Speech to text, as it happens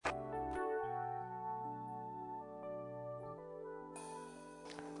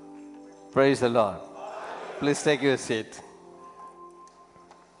Praise the Lord. Please take your seat.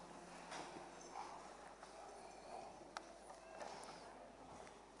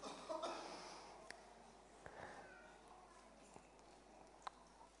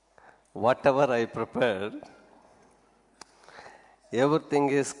 Whatever I prepared, everything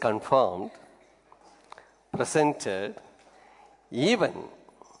is confirmed, presented, even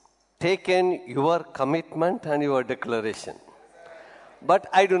taken your commitment and your declaration. But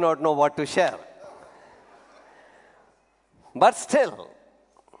I do not know what to share. But still,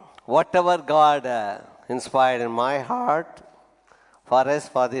 whatever God inspired in my heart for us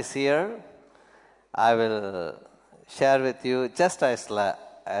for this year, I will share with you just as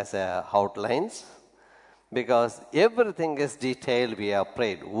outlines, because everything is detailed. We have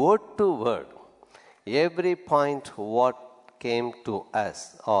prayed word to word. Every point what came to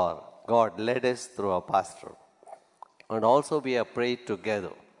us or God led us through our pastor. And also we have prayed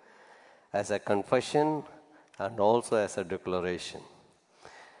together as a confession and also as a declaration.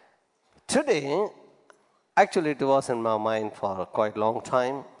 Today, actually it was in my mind for quite a long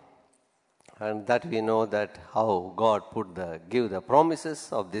time, and that we know that how God give the promises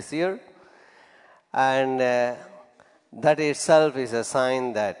of this year, and that itself is a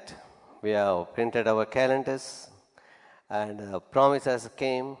sign that we have printed our calendars and promises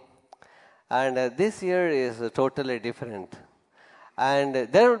came, and this year is totally different, and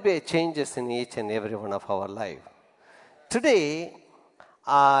there will be changes in each and every one of our life. Today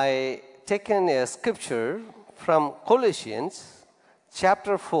I taken a scripture from Colossians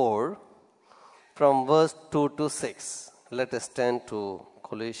chapter 4 from verse 2 to 6. Let us turn to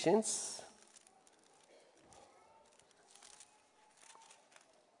Colossians.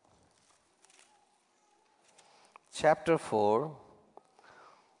 Chapter 4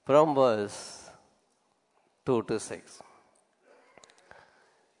 from verse 2 to 6.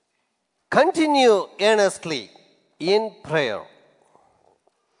 Continue earnestly in prayer,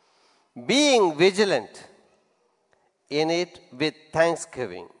 being vigilant in it with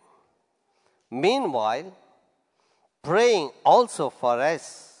thanksgiving. Meanwhile, praying also for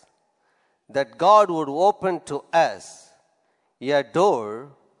us, that God would open to us a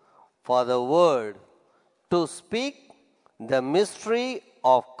door for the word to speak the mystery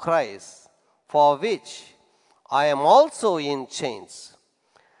of Christ, for which I am also in chains,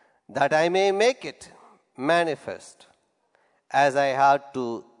 that I may make it manifest as I have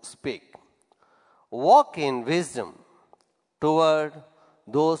to speak. Walk in wisdom toward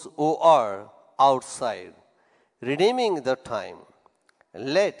those who are outside, redeeming the time.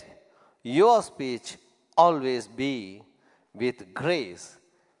 Let your speech always be with grace,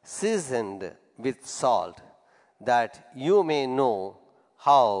 seasoned with salt, that you may know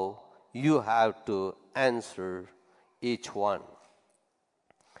how you have to answer each one.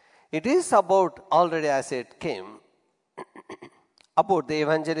 It is about, already as it came, about the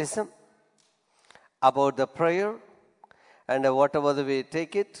evangelism, about the prayer, and whatever the way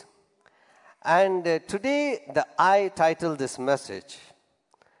take it. And today I title this message,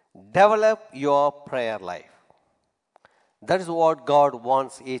 Develop Your Prayer Life. That is what God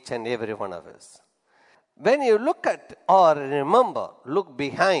wants each and every one of us. When you look at or look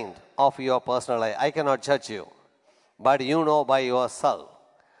behind of your personal life, I cannot judge you, but you know by yourself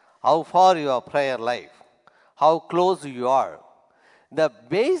how far your prayer life, how close you are.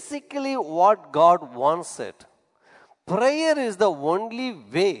 Basically what God wants it. Prayer is the only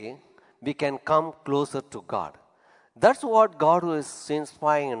way we can come closer to God. That's what God is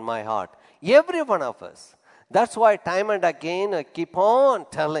inspiring in my heart. Every one of us. That's why time and again I keep on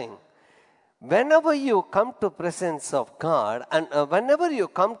telling, whenever you come to presence of God and whenever you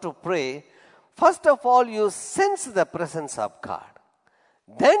come to pray, first of all you sense the presence of God.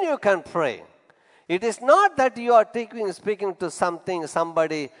 Then you can pray. It is not that you are speaking to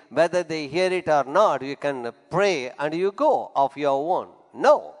somebody, whether they hear it or not, you can pray and you go of your own.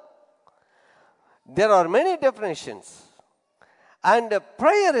 No. There are many definitions. And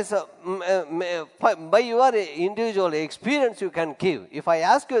prayer is, by your individual experience you can give. If I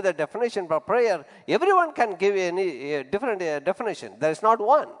ask you the definition for prayer, everyone can give any different definition. There is not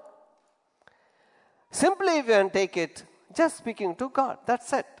one. Simply if you can take it, just speaking to God,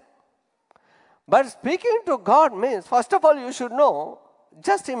 that's it. But speaking to God means, first of all, you should know,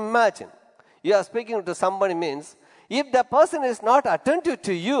 just imagine. You are speaking to somebody means, if the person is not attentive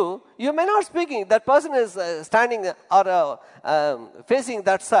to you, you may not speaking. That person is standing or facing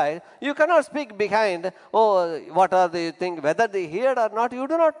that side. You cannot speak behind, what are they think, whether they hear or not, you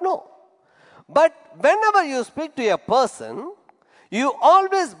do not know. But whenever you speak to a person, you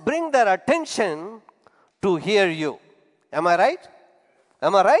always bring their attention to hear you. Am I right?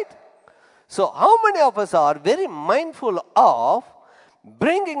 Am I right? So how many of us are very mindful of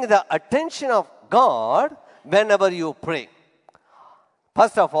bringing the attention of God whenever you pray?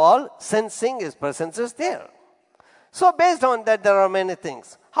 First of all, sensing His presence is there. So based on that, there are many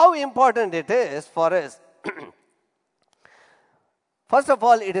things. How important it is for us. First of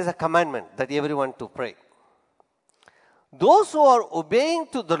all, it is a commandment that everyone to pray. Those who are obeying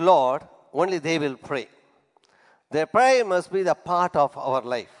to the Lord, only they will pray. Their prayer must be the part of our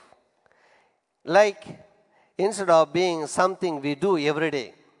life. Like, instead of being something we do every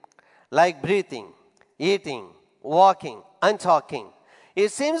day, like breathing, eating, walking, and talking,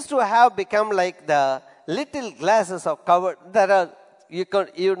 it seems to have become like the little glasses of cover. There are,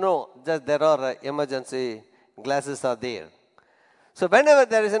 that there are emergency glasses are there. So whenever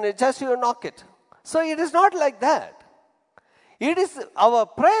there is an, just you knock it. So it is not like that. It is, our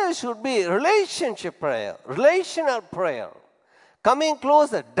prayer should be relationship prayer, relational prayer. Coming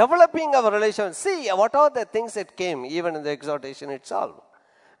closer, developing our relation. See, what are the things that came even in the exhortation itself?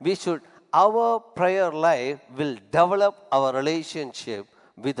 Our prayer life will develop our relationship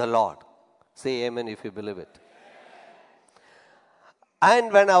with the Lord. Say amen if you believe it.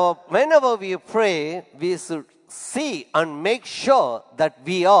 And whenever we pray, we should see and make sure that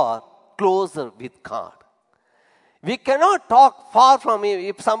we are closer with God. We cannot talk far from Him.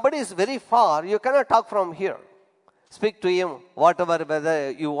 If somebody is very far, you cannot talk from here. Speak to him,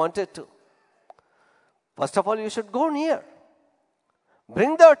 whether you wanted to. First of all, you should go near.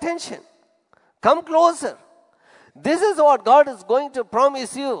 Bring the attention. Come closer. This is what God is going to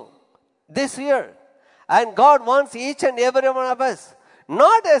promise you this year. And God wants each and every one of us,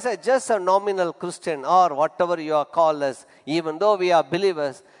 not as just a nominal Christian or whatever you are called as, even though we are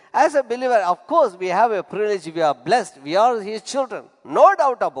believers. As a believer, of course, we have a privilege, we are blessed, we are His children. No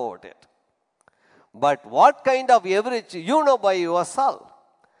doubt about it. But what kind of average you know by yourself?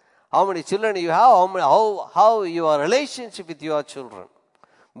 How many children you have, how your relationship with your children.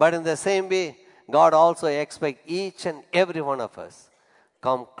 But in the same way, God also expects each and every one of us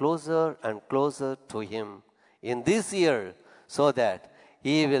come closer and closer to Him in this year so that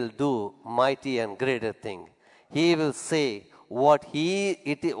He will do mighty and greater thing. He will say what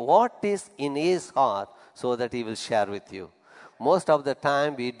is in His heart so that He will share with you. Most of the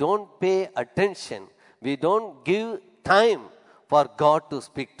time we don't pay attention. We don't give time for God to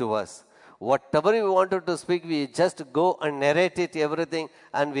speak to us. Whatever we wanted to speak, we just go and narrate it, everything,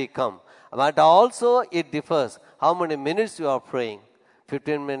 and we come. But also it differs. How many minutes you are praying?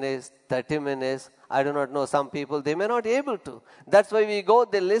 15 minutes, 30 minutes. I do not know. Some people, they may not be able to. That's why we go,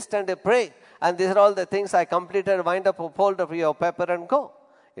 they list and they pray. And these are all the things I completed. Wind up a folder for your paper and go.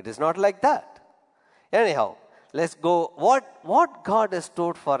 It is not like that. Anyhow, let's go. What God has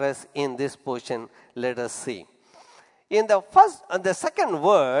stored for us in this portion, let us see. In the second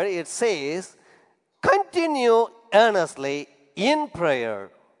word, it says, continue earnestly in prayer.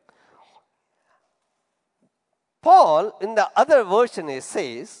 Paul, in the other version, it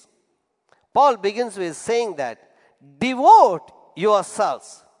says, Paul begins with saying that, devote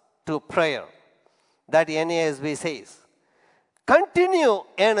yourselves to prayer. That NASB says. Continue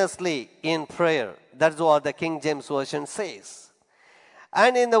earnestly in prayer. That's what the King James Version says.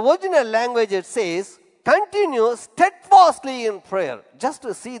 And in the original language it says, continue steadfastly in prayer. Just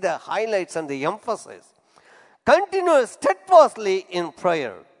to see the highlights and the emphasis. Continue steadfastly in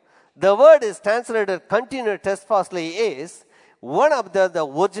prayer. The word is translated continue steadfastly is one of the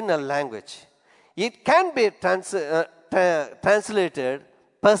original language. It can be translated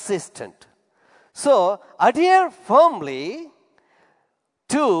persistent. So, adhere firmly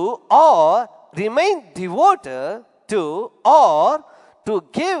to or remain devoted to or to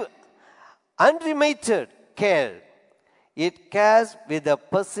give unremitted care. It cares with a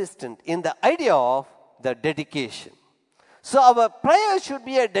persistent in the idea of the dedication. So our prayer should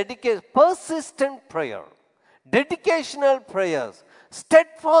be a persistent prayer, dedicational prayers,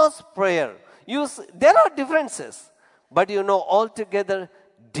 steadfast prayer. There are differences, but altogether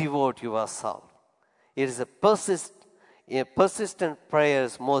devote yourself. It is a persistent prayer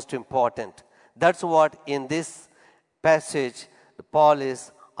is most important. That's what in this passage Paul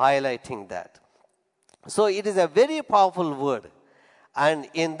is highlighting that. So it is a very powerful word. And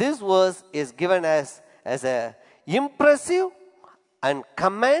in this verse is given as a impressive and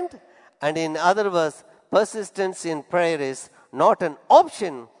command. And in other words, persistence in prayer is not an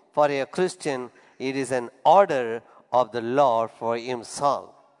option for a Christian. It is an order of the Lord for Himself.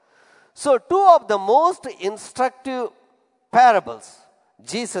 So two of the most instructive parables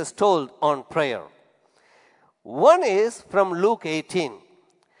Jesus told on prayer. One is from Luke 18.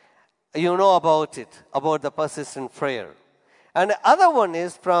 You know about it, about the persistent prayer. And the other one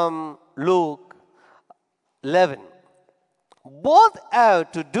is from Luke 11. Both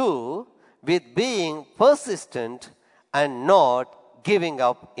have to do with being persistent and not giving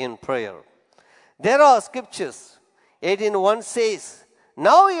up in prayer. There are scriptures. 18:1 says,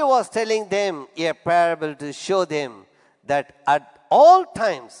 now he was telling them a parable to show them that at all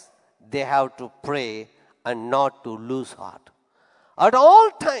times they have to pray and not to lose heart. At all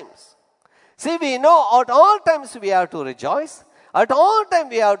times. See, we know at all times we have to rejoice. At all times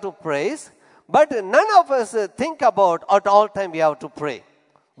we have to praise. But none of us think about at all times we have to pray.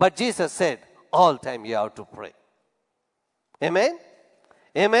 But Jesus said, all time you have to pray. Amen?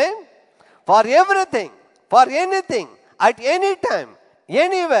 Amen? For everything, for anything, at any time,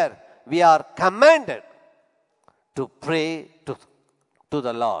 anywhere, we are commanded to pray to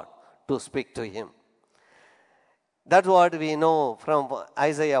the Lord, to speak to Him. That's what we know from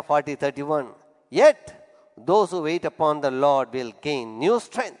Isaiah 40:31. Yet, those who wait upon the Lord will gain new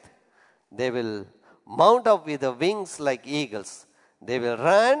strength. They will mount up with the wings like eagles. They will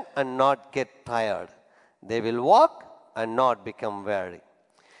run and not get tired. They will walk and not become weary.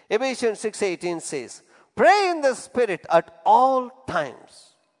 Ephesians 6:18 says, pray in the Spirit at all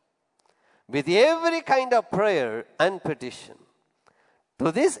times, with every kind of prayer and petition.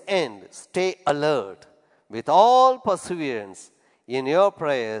 To this end, stay alert with all perseverance in your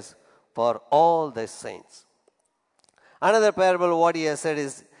prayers for all the saints. Another parable, what he has said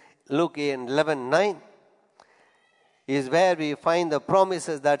is Luke 11:9, is where we find the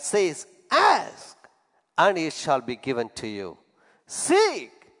promises that says, ask and it shall be given to you.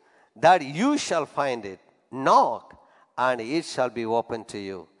 Seek that you shall find it. Knock and it shall be opened to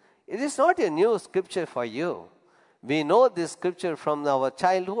you. It is not a new scripture for you. We know this scripture from our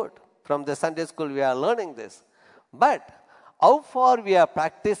childhood. From the Sunday school we are learning this. But how far we are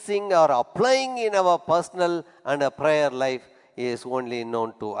practicing or applying in our personal and a prayer life is only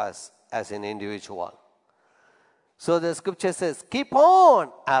known to us as an individual. So the scripture says, keep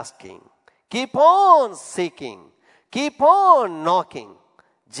on asking, keep on seeking, keep on knocking.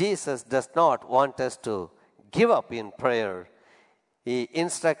 Jesus does not want us to give up in prayer. He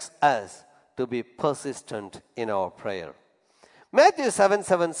instructs us to be persistent in our prayer. Matthew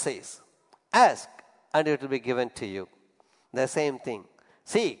 7:7 says, ask and it will be given to you. The same thing.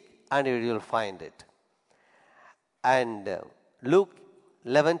 Seek and you will find it. And Luke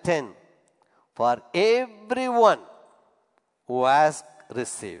 11:10, for everyone who asks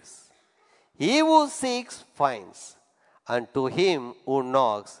receives. He who seeks finds. And to him who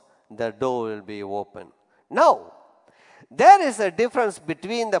knocks, the door will be open. Now, there is a difference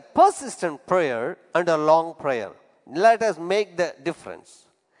between the persistent prayer and a long prayer. Let us make the difference.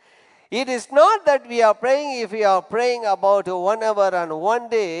 It is not that we are praying, if we are praying about 1 hour and 1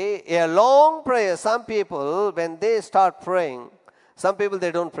 day, a long prayer. Some people, when they start praying, some people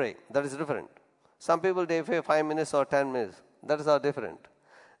they don't pray. That is different. Some people they pray 5 minutes or 10 minutes. That is all different.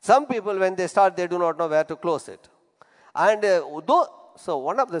 Some people when they start, they do not know where to close it. And so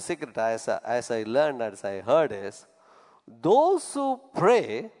one of the secrets, as I learned, as I heard is, those who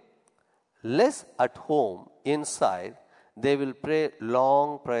pray less at home, inside, they will pray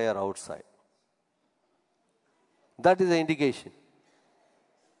long prayer outside. That is the indication.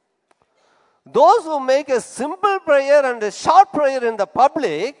 Those who make a simple prayer and a short prayer in the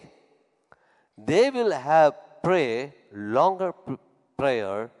public, they will have pray longer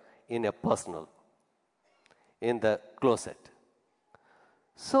prayer in a personal, in the closet.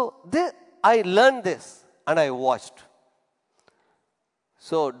 So I learned this and I watched.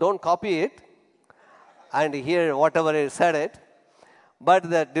 So don't copy it and hear whatever I said it. But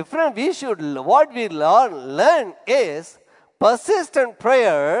the different what we learn is persistent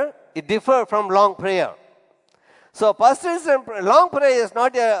prayer, it differs from long prayer. So long prayer is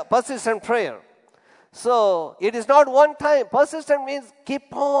not a persistent prayer. So it is not one time. Persistent means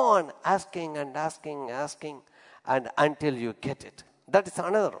keep on asking and asking, and until you get it. That is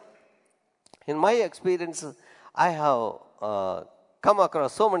another. In my experience, I have come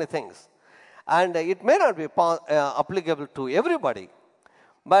across so many things. And it may not be applicable to everybody.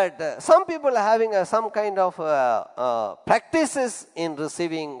 But some people are having some kind of practices in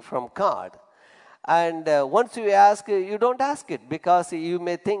receiving from God. And once you ask, you don't ask it because you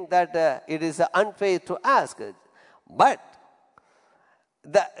may think that it is unfair to ask it. But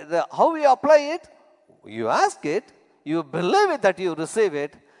how you apply it, you ask it, you believe it that you receive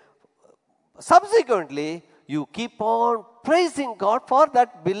it. Subsequently, you keep on praising God for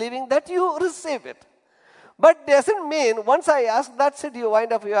that, believing that you receive it. But doesn't mean once I ask, that's it, you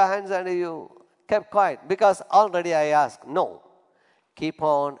wind up your hands and you kept quiet because already I asked. No. Keep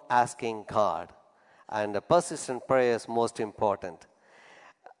on asking God. And persistent prayer is most important.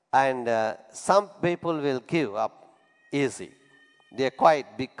 And some people will give up easy. They quit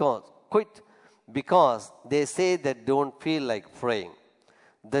because they say they don't feel like praying.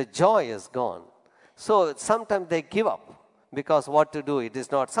 The joy is gone. So sometimes they give up because what to do, it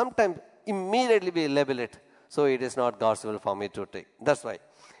is not. Sometimes immediately we label it. So it is not God's will for me to take. That's why.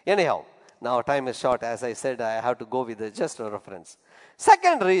 Anyhow, now time is short. As I said, I have to go with just a reference.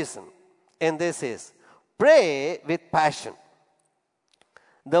 Second reason in this is pray with passion.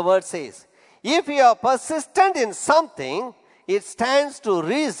 The word says, if you are persistent in something, it stands to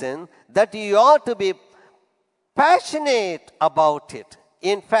reason that you ought to be passionate about it.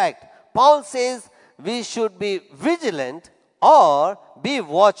 In fact, Paul says we should be vigilant or be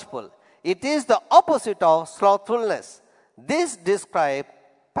watchful. It is the opposite of slothfulness. This describes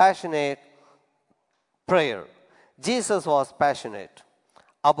passionate prayer. Jesus was passionate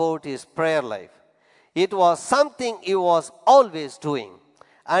about his prayer life. It was something he was always doing.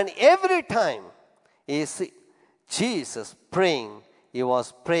 And every time he see Jesus praying, he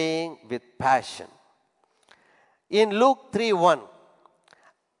was praying with passion. In Luke 3:1,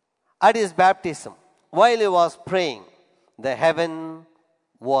 at his baptism, while he was praying, the heaven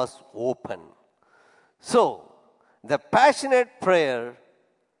was open. So, the passionate prayer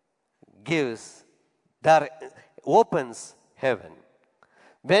opens heaven.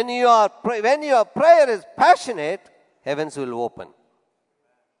 When your prayer is passionate, heavens will open.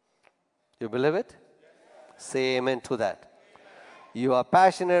 You believe it? Say amen to that. Your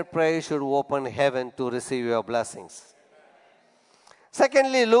passionate prayer should open heaven to receive your blessings.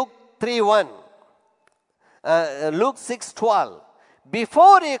 Secondly, Luke 3:1. Luke 6:12.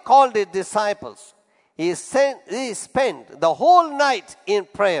 Before he called his disciples, he spent the whole night in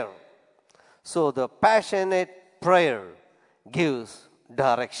prayer. So the passionate prayer gives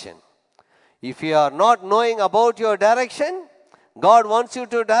direction. If you are not knowing about your direction, God wants you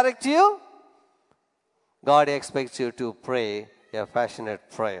to direct you. God expects you to pray a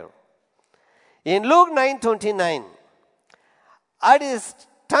passionate prayer. In Luke 9:29, at his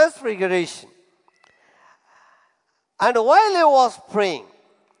transfiguration, and while he was praying,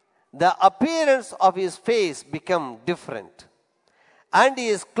 the appearance of his face became different, and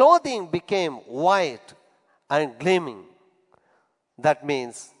his clothing became white and gleaming. That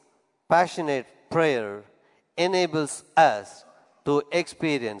means passionate prayer enables us to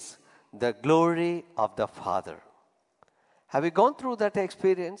experience the glory of the Father. Have you gone through that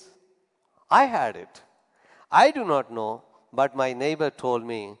experience? I had it. I do not know, but my neighbor told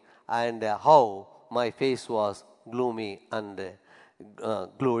me and how my face was gloomy and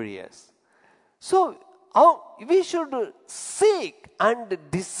glorious. So we should seek and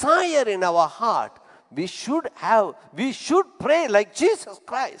desire in our heart. We should pray like Jesus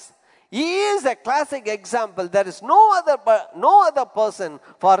Christ. He is a classic example. There is no other person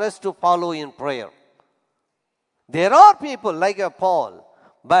for us to follow in prayer. There are people like Paul,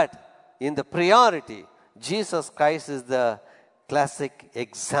 but in the priority, Jesus Christ is the classic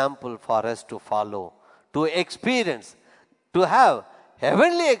example for us to follow, to experience, to have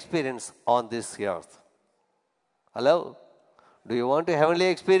heavenly experience on this earth. Hello? Do you want a heavenly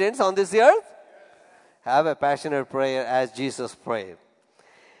experience on this earth? Have a passionate prayer as Jesus prayed.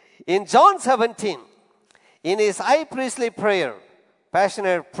 In John 17, in his high priestly prayer,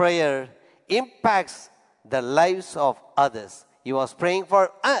 passionate prayer impacts the lives of others. He was praying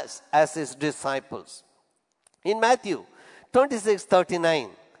for us as his disciples. In Matthew 26:39,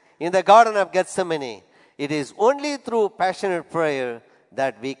 in the Garden of Gethsemane, it is only through passionate prayer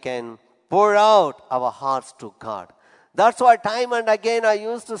that we can pour out our hearts to God. That's why time and again I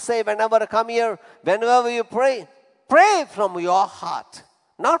used to say whenever I come here, whenever you pray, pray from your heart,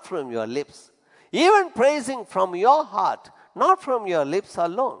 not from your lips. Even praising from your heart, not from your lips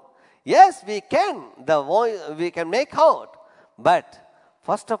alone. Yes, we can make out, but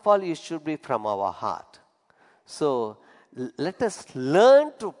first of all, it should be from our heart. So let us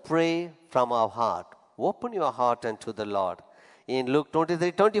learn to pray from our heart. Open your heart unto the Lord. In Luke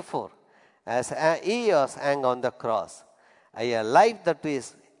 23:24, as he was hanged on the cross, a life that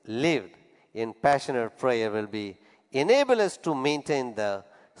is lived in passionate prayer will enable us to maintain the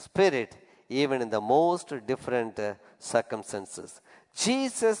spirit even in the most different circumstances.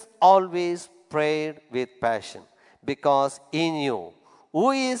 Jesus always prayed with passion because he knew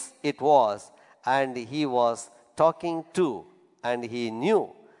who it was and he was talking to, and he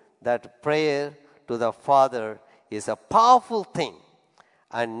knew that prayer to the Father is a powerful thing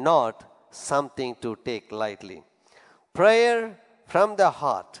and not something to take lightly. Prayer from the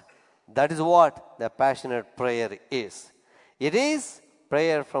heart, that is what the passionate prayer is. It is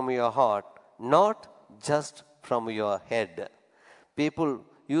prayer from your heart, not just from your head. People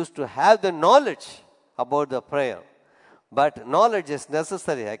used to have the knowledge about the prayer. But knowledge is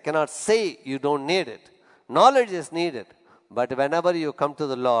necessary. I cannot say you don't need it. Knowledge is needed. But whenever you come to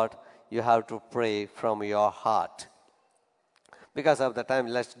the Lord, you have to pray from your heart. Because of the time,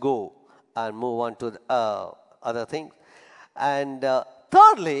 let's go and move on to the, other things. And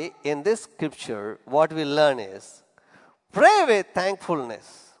thirdly, in this scripture, what we learn is pray with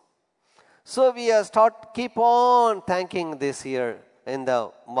thankfulness. So we keep on thanking this year in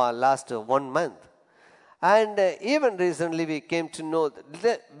the last 1 month. And even recently we came to know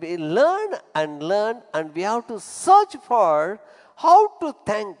that we learn, and we have to search for how to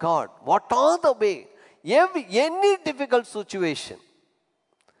thank God. What are the way? Any difficult situation,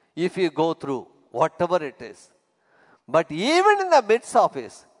 if you go through, whatever it is. But even in the midst of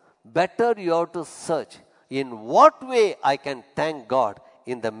it, better you have to search in what way I can thank God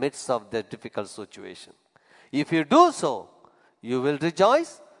in the midst of the difficult situation. If you do so, you will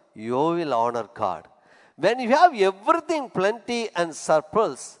rejoice, you will honor God. When you have everything plenty and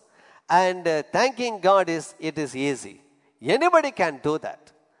surplus, and thanking God it is easy. Anybody can do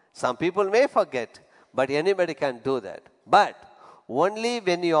that. Some people may forget, but anybody can do that. But only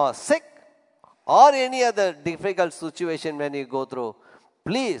when you are sick or any other difficult situation when you go through,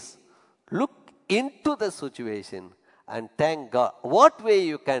 please look into the situation and thank God. What way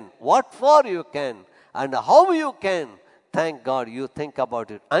you can, what for you can, and how you can thank God. You think about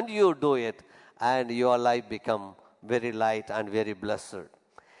it and you do it, and your life become very light and very blessed.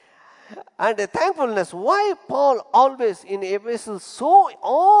 And thankfulness, why Paul always in epistles,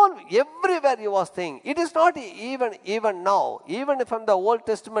 everywhere he was saying, it is not even now, even from the Old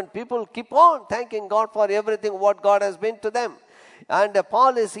Testament, people keep on thanking God for everything what God has been to them. And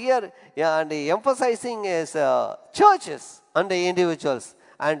Paul is here and emphasizing his churches and the individuals.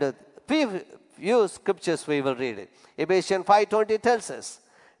 And few scriptures we will read it. Ephesians 5:20 tells us,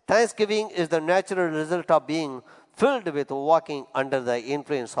 thanksgiving is the natural result of being filled with walking under the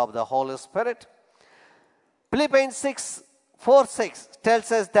influence of the Holy Spirit. Philippians 6:4-6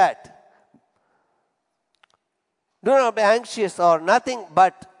 tells us that do not be anxious or nothing,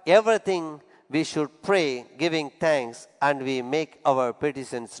 but everything we should pray, giving thanks, and we make our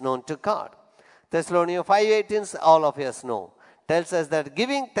petitions known to God. Thessalonians 5:18, all of us know, tells us that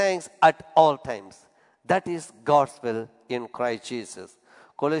giving thanks at all times, that is God's will in Christ Jesus.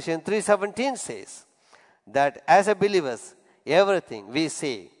 Colossians 3:17 says that as a believers, everything we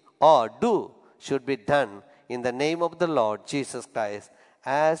say or do should be done in the name of the Lord Jesus Christ,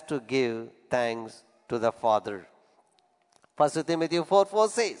 as to give thanks to the Father. 1 Timothy 4:4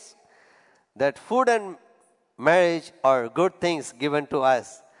 says that food and marriage are good things given to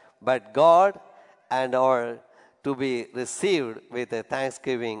us, but God and are to be received with a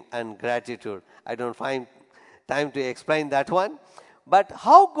thanksgiving and gratitude. I don't find time to explain that one. But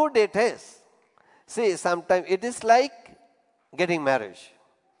how good it is. See, sometimes it is like getting married.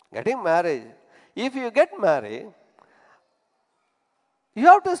 Getting married. If you get married, you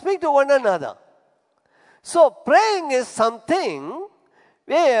have to speak to one another. So praying is something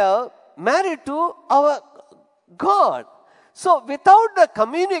we are married to our God. So without the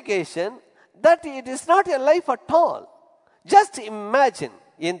communication, that it is not a life at all. Just imagine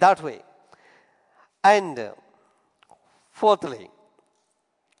in that way. And fourthly,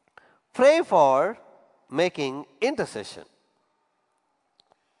 pray for making intercession.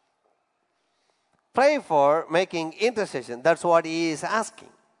 Pray for making intercession. That's what he is asking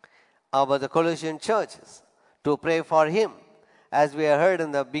about the Colossian churches, to pray for him. As we heard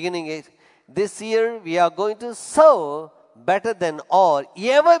in the beginning, this year we are going to serve better than all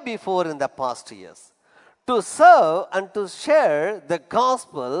ever before in the past years. To serve and to share the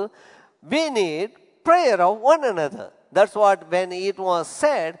gospel, we need prayer of one another. That's what when it was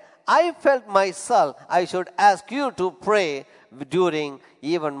said, I felt myself I should ask you to pray during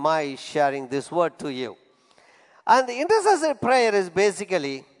even my sharing this word to you. And the intercessory prayer is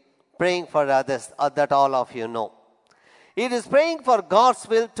basically praying for others, that all of you know. It is praying for God's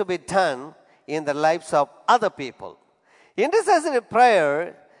will to be done in the lives of other people. Intercessory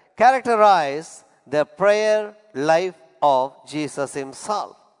prayer characterizes the prayer life of Jesus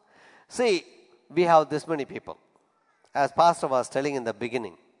himself. See, we have this many people. As Pastor was telling in the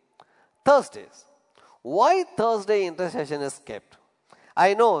beginning, Thursdays. Why Thursday intercession is kept?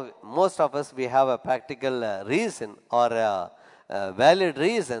 I know most of us, we have a practical reason or a valid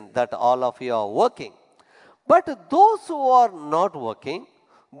reason that all of you are working. But those who are not working,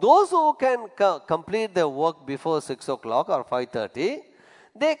 those who can complete their work before 6 o'clock or 5:30,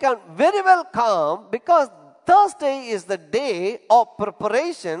 they can very well come, because Thursday is the day of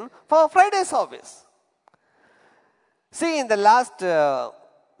preparation for Friday service. See, in the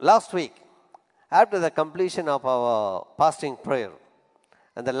last week, after the completion of our fasting prayer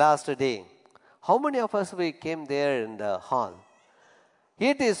and the last day, how many of us we came there in the hall?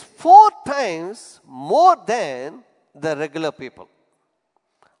 It is 4 times more than the regular people.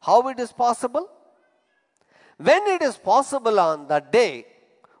 How it is possible? When it is possible on that day,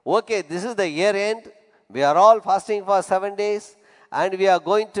 okay, this is the year end, we are all fasting for 7 days, and we are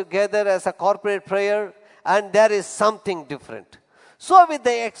going together as a corporate prayer, and there is something different. So with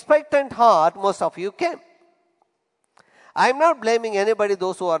the expectant heart, most of you came. I am not blaming anybody,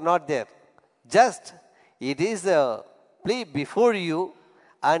 those who are not there. Just, it is a plea before you,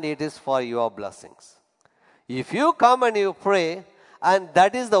 and it is for your blessings. If you come and you pray, and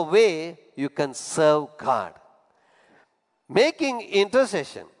that is the way you can serve God. Making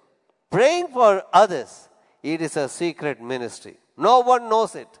intercession, praying for others, it is a secret ministry. No one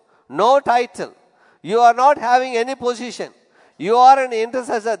knows it. No title. You are not having any position. You are an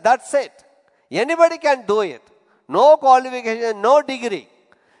intercessor. That's it. Anybody can do it. No qualification, no degree.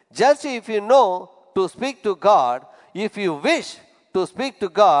 Just if you know to speak to God, if you wish to speak to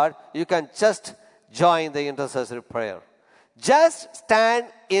God, you can just join the intercessory prayer. Just stand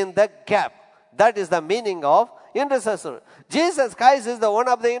in the gap. That is the meaning of intercessor. Jesus Christ is the one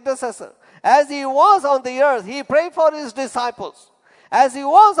of the intercessor. As he was on the earth, he prayed for his disciples. As he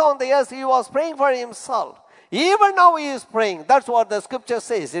was on the earth, he was praying for himself. Even now he is praying. That's what the scripture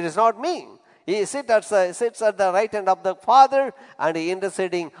says. It is not me. He sits at the right hand of the Father, and he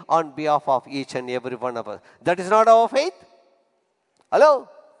interceding on behalf of each and every one of us. That is not our faith. Hello?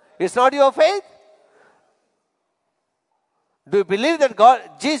 It's not your faith? Do you believe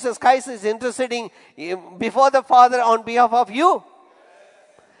that Jesus Christ is interceding before the Father on behalf of you?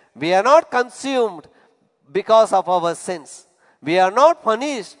 We are not consumed because of our sins. We are not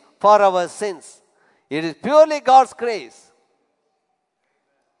punished for our sins. It is purely God's grace.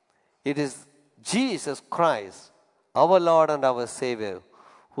 It is Jesus Christ, our Lord and our Savior,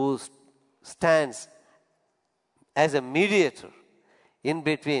 who stands as a mediator in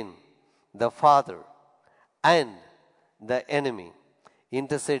between the Father and the enemy,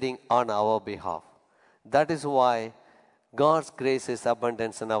 interceding on our behalf. That is why God's grace is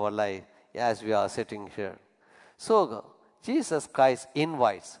abundant in our life as we are sitting here. So Jesus Christ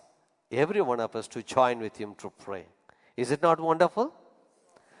invites every one of us to join with him to pray. Is it not wonderful?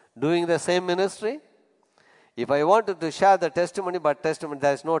 Doing the same ministry? If I wanted to share the testimony, but there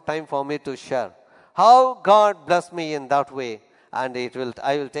is no time for me to share. How God blessed me in that way, and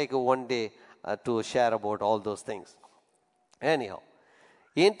I will take one day to share about all those things. Anyhow,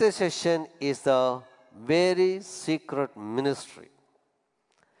 intercession is a very secret ministry.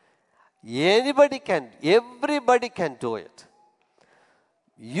 Everybody can do it.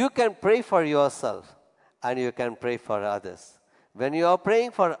 You can pray for yourself, and you can pray for others. When you are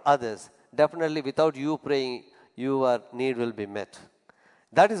praying for others, definitely without you praying, your need will be met.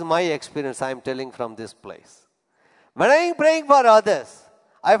 That is my experience I am telling from this place. When I am praying for others,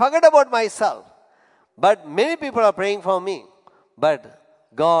 I forget about myself. But many people are praying for me. But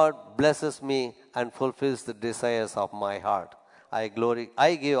God blesses me and fulfills the desires of my heart. I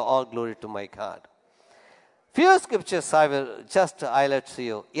give all glory to my God. Few scriptures I will just highlight to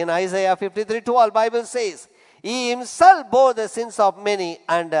you. In Isaiah 53:12, Bible says, he himself bore the sins of many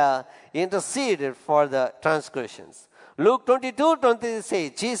and interceded for the transgressions. Luke 22:20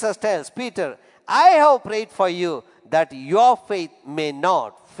 says, Jesus tells Peter, I have prayed for you that your faith may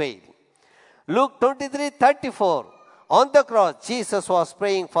not fail. Luke 23:34, on the cross, Jesus was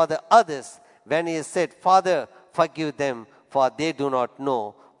praying for the others when he said, Father, forgive them, for they do not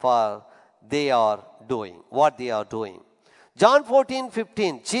know what they are doing. John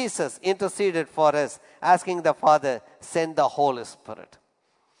 14:15, Jesus interceded for us, asking the Father, send the Holy Spirit.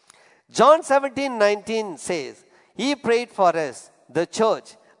 John 17:19 says, he prayed for us, the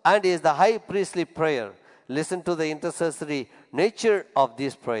church, and is the high priestly prayer. Listen to the intercessory nature of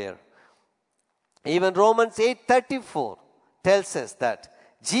this prayer. Even Romans 8:34 tells us that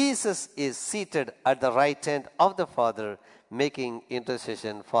Jesus is seated at the right hand of the Father, making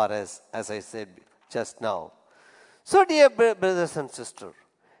intercession for us, as I said just now. So, dear brothers and sisters,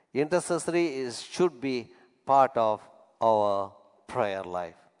 intercessory should be part of our prayer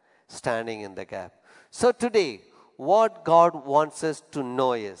life, standing in the gap. So today, what God wants us to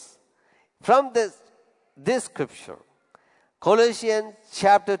know is, from this scripture, Colossians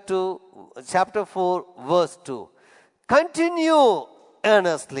chapter 4, verse 2, continue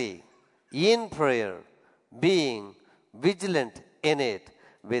earnestly in prayer, being vigilant in it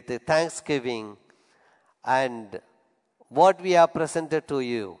with thanksgiving. And what we have presented to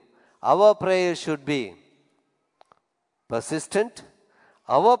you, our prayer should be persistent.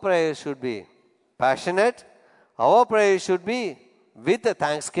 Our prayer should be passionate. Our prayer should be with the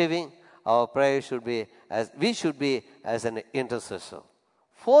thanksgiving. Our prayer should be we should be as an intercessor.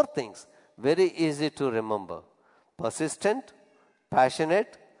 4 things, very easy to remember. Persistent,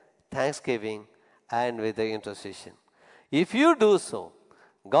 passionate, thanksgiving, and with the intercession. If you do so,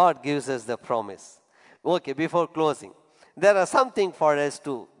 God gives us the promise. Okay, before closing, there are something for us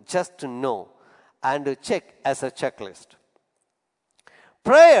to just to know and to check as a checklist.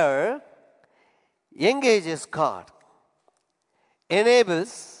 Prayer engages God,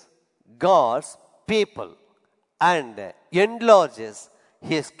 enables God's people, and enlarges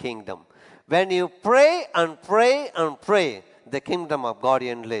His kingdom. When you pray and pray and pray, the kingdom of God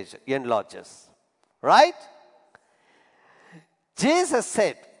enlarges. Right? Jesus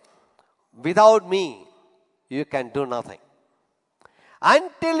said, without me, you can do nothing.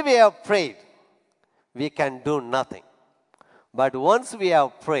 Until we have prayed, we can do nothing. But once we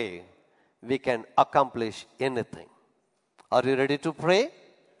have prayed, we can accomplish anything. Are you ready to pray?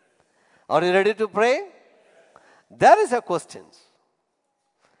 Are you ready to pray? There is a question.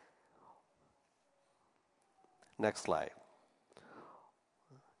 Next slide.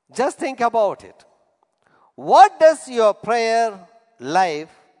 Just think about it. What does your prayer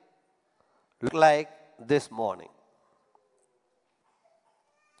life look like this morning?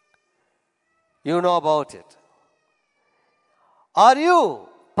 You know about it. Are you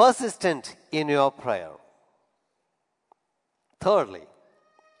persistent in your prayer? Thirdly,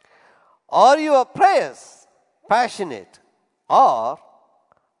 are your prayers passionate or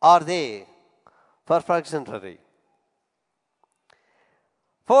are they perfunctory?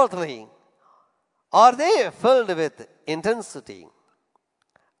 Fourthly, are they filled with intensity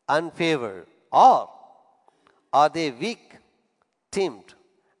and favor, or are they weak, timid,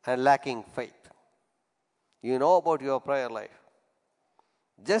 and lacking faith? You know about your prayer life.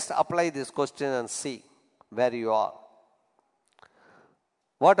 Just apply this question and see where you are.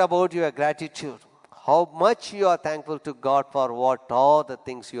 What about your gratitude? How much you are thankful to God for what all the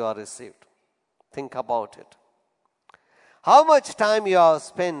things you have received? Think about it. How much time you have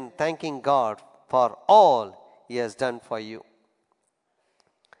spent thanking God for all He has done for you?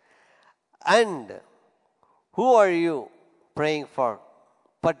 And who are you praying for?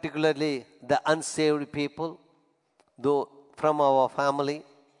 Particularly the unsaved people, though from our family,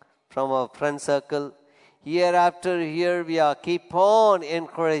 from our friend circle. Year after year we are keep on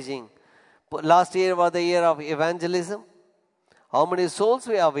encouraging. Last year was the year of evangelism. How many souls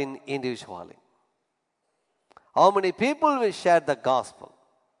we have in individually? How many people will share the gospel?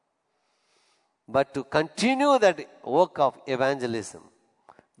 But to continue that work of evangelism,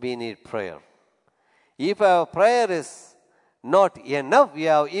 we need prayer. If our prayer is not enough,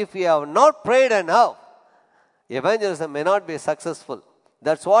 if we have not prayed enough, evangelism may not be successful.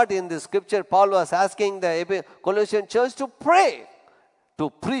 That's what in the scripture Paul was asking the Colossian church to pray, to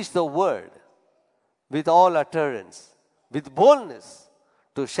preach the word with all utterance, with boldness,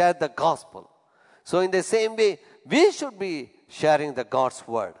 to share the gospel. So in the same way, we should be sharing the God's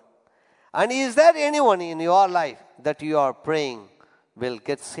word. And is there anyone in your life that you are praying will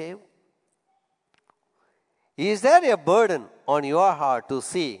get saved? Is there a burden on your heart to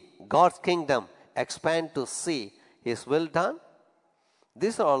see God's kingdom expand, to see His will done?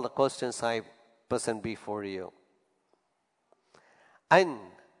 These are all the questions I present before you. And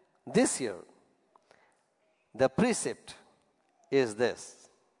this year, the precept is this.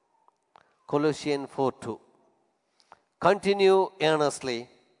 Colossians 4:2. Continue earnestly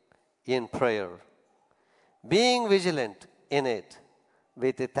in prayer, being vigilant in it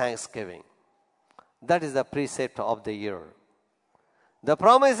with thanksgiving. That is the precept of the year. The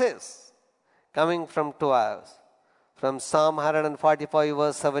promise is coming from to us, from Psalm 145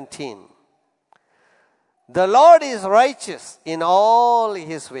 verse 17. The Lord is righteous in all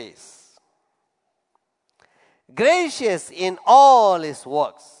His ways, gracious in all His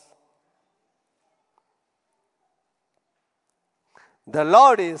works. The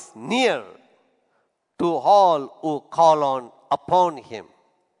Lord is near to all who call on upon Him.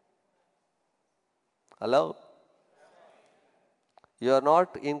 Hello? You are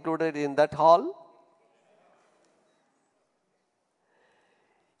not included in that hall?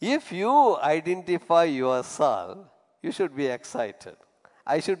 If you identify yourself, you should be excited.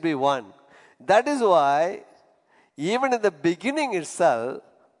 I should be one. That is why, even in the beginning itself,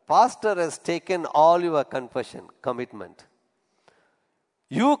 Pastor has taken all your confession, commitment.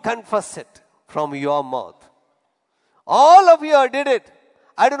 You confess it from your mouth. All of you did it.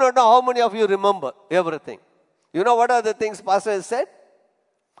 I do not know how many of you remember everything. You know what are the things Pastor has said?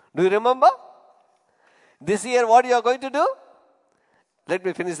 Do you remember? This year, what you are going to do? Let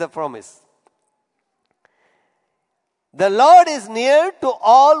me finish the promise. The Lord is near to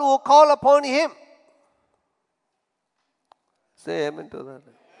all who call upon Him. Say amen to that.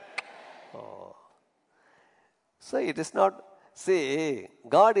 Oh. So it is not, see,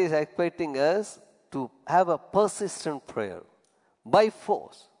 God is expecting us to have a persistent prayer by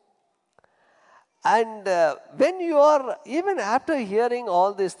force. And when you are, even after hearing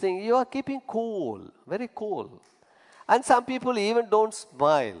all these things, you are keeping cool, very cool. And some people even don't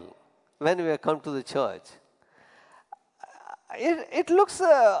smile when we come to the church. It looks,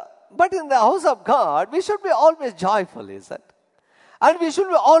 but in the house of God, we should be always joyful, is it? And we should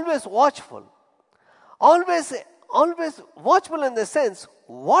be always watchful. Always watchful in the sense,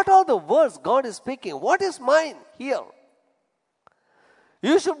 what are the words God is speaking? What is mine here?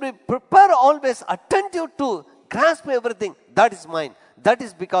 You should be prepared, always attentive to grasp everything. That is mine. That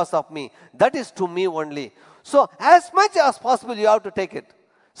is because of me. That is to me only. So as much as possible, you have to take it.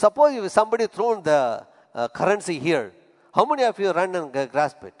 Suppose if somebody thrown the currency here, how many of you run and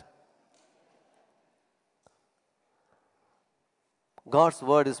grasp it? God's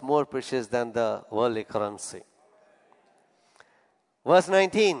word is more precious than the worldly currency. Verse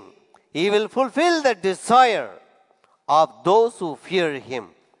 19, He will fulfill the desire of those who fear Him.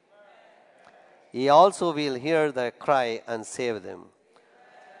 He also will hear their cry and save them.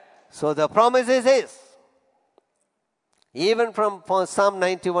 So the promise is His. Even from Psalm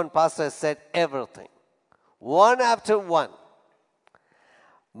 91, Pastor said everything. One after one.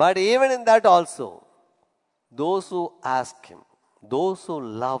 But even in that also, those who ask Him, those who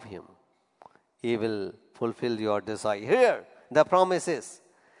love Him, He will fulfill your desire. Here, the promise is,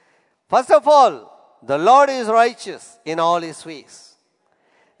 first of all, the Lord is righteous in all His ways,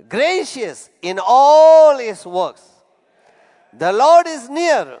 gracious in all His works. The Lord is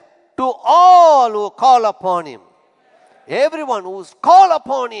near to all who call upon Him. Everyone who's called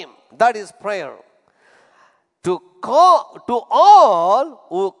upon Him, that is prayer. To all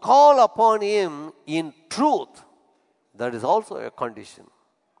who call upon Him in truth, that is also a condition.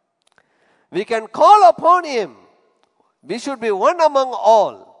 We can call upon Him. We should be one among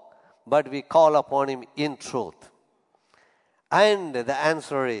all, but we call upon Him in truth. And the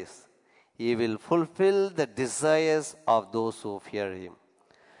answer is, He will fulfill the desires of those who fear Him.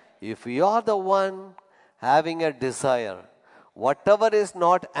 If you are the one having a desire, whatever is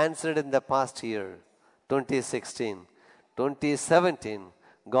not answered in the past year, 2016, 2017,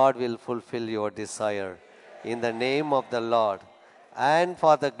 God will fulfill your desire in the name of the Lord and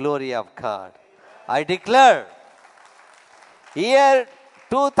for the glory of God. I declare, year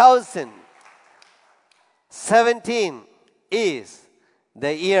 2017 is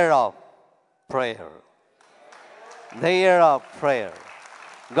the year of prayer. The year of prayer.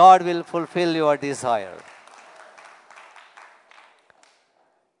 God will fulfill your desire.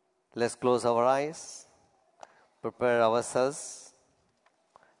 Let's close our eyes, prepare ourselves.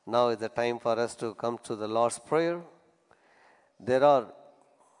 Now is the time for us to come to the Lord's Prayer.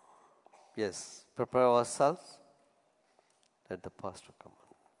 Prepare ourselves. Let the pastor come on.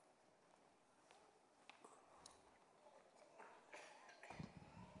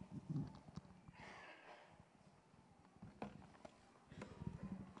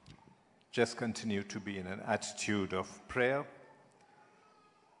 Just continue to be in an attitude of prayer.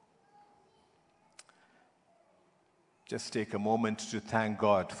 Just take a moment to thank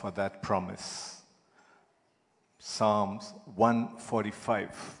God for that promise. Psalms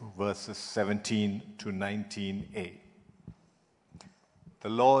 145, verses 17 to 19a. The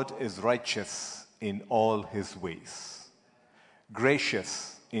Lord is righteous in all His ways,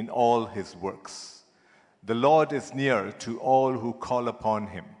 gracious in all His works. The Lord is near to all who call upon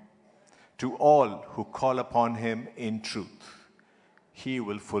Him, to all who call upon Him in truth. He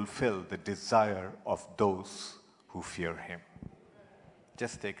will fulfill the desire of those who fear Him.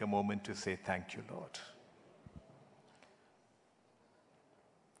 Just take a moment to say, thank you, Lord.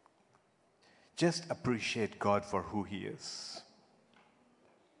 Just appreciate God for who He is.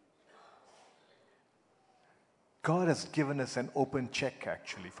 God has given us an open check,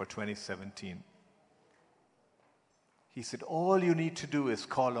 actually, for 2017. He said, all you need to do is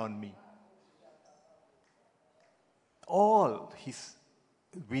call on me. All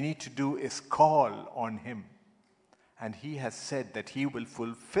we need to do is call on Him. And He has said that He will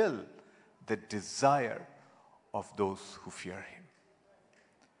fulfill the desire of those who fear Him.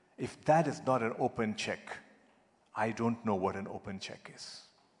 If that is not an open check, I don't know what an open check is.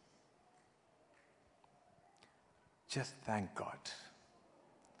 Just thank God.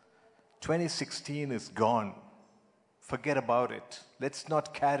 2016 is gone. Forget about it. Let's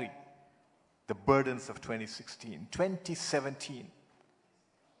not carry the burdens of 2016. 2017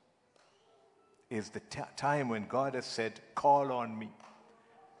 is the time when God has said, call on me.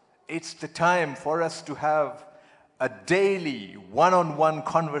 It's the time for us to have a daily one-on-one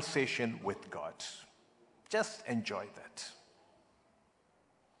conversation with God. Just enjoy that.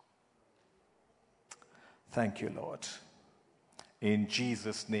 Thank you, Lord. In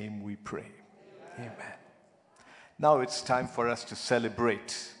Jesus' name we pray. Amen. Now it's time for us to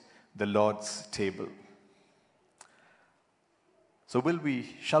celebrate the Lord's table. So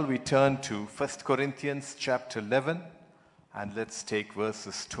shall we turn to 1 Corinthians chapter 11, and let's take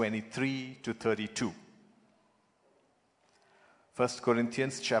verses 23 to 32. 1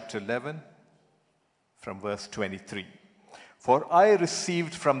 Corinthians chapter 11 from verse 23. For I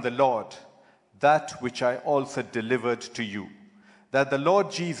received from the Lord that which I also delivered to you, that the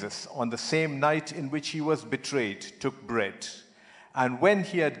Lord Jesus, on the same night in which he was betrayed, took bread, and when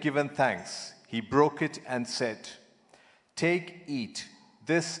he had given thanks, he broke it and said, take, eat,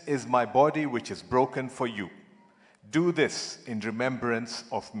 this is my body which is broken for you. Do this in remembrance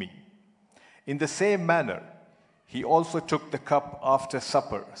of me. In the same manner, he also took the cup after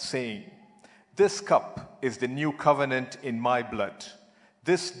supper, saying, this cup is the new covenant in my blood.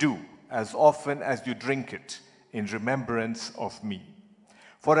 This do as often as you drink it in remembrance of me.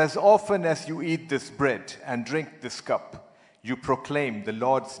 For as often as you eat this bread and drink this cup, you proclaim the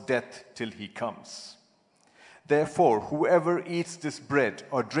Lord's death till he comes. Therefore, whoever eats this bread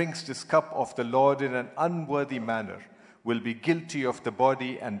or drinks this cup of the Lord in an unworthy manner will be guilty of the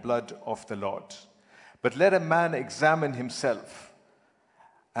body and blood of the Lord. But let a man examine himself,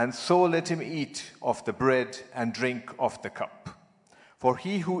 and so let him eat of the bread and drink of the cup. For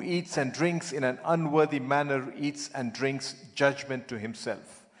he who eats and drinks in an unworthy manner eats and drinks judgment to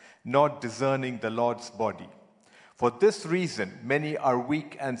himself, not discerning the Lord's body. For this reason many are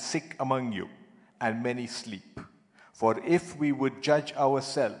weak and sick among you, and many sleep. For if we would judge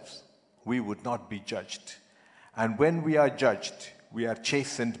ourselves, we would not be judged. And when we are judged, we are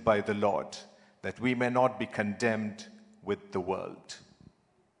chastened by the Lord, that we may not be condemned with the world.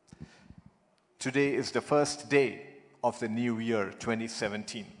 Today is the first day of the new year,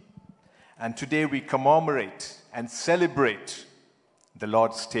 2017. And today we commemorate and celebrate the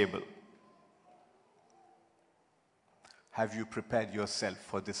Lord's table. Have you prepared yourself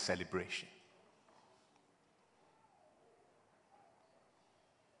for this celebration?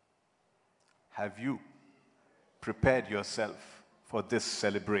 Have you prepared yourself for this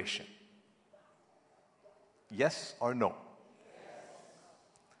celebration? Yes or no?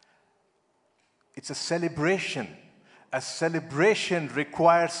 It's a celebration. A celebration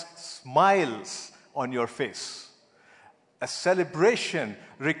requires smiles on your face. A celebration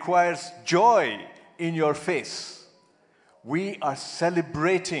requires joy in your face. We are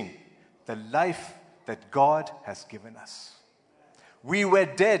celebrating the life that God has given us. We were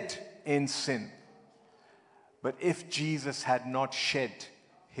dead in sin. But if Jesus had not shed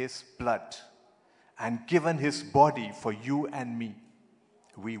his blood and given his body for you and me,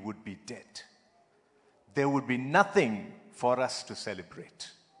 we would be dead. There would be nothing for us to celebrate.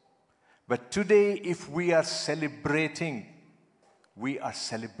 But today, if we are celebrating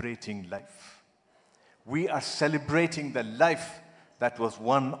life. We are celebrating the life that was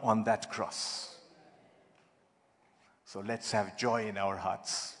won on that cross. So let's have joy in our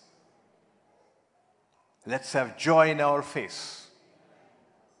hearts. Let's have joy in our face.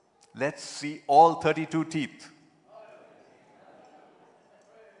 Let's see all 32 teeth.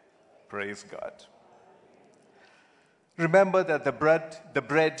 Praise God. Remember that the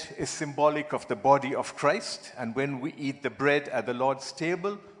bread is symbolic of the body of Christ, and when we eat the bread at the Lord's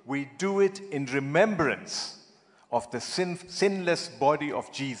table, we do it in remembrance of the sinless body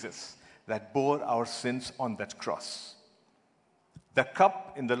of Jesus that bore our sins on that cross. The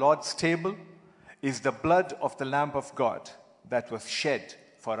cup in the Lord's table is the blood of the Lamb of God that was shed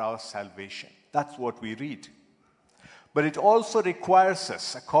for our salvation. That's what we read. But it also requires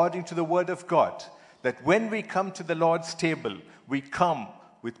us, according to the Word of God, that when we come to the Lord's table, we come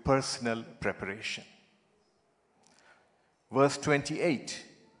with personal preparation. Verse 28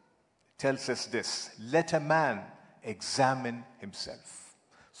 tells us this: let a man examine himself.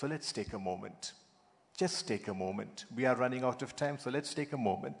 So let's take a moment. Just take a moment. We are running out of time, so let's take a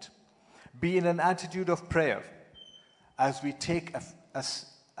moment. Be in an attitude of prayer as we take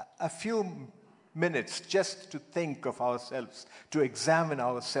a few minutes just to think of ourselves, to examine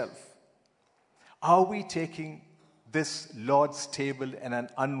ourselves. Are we taking this Lord's table in an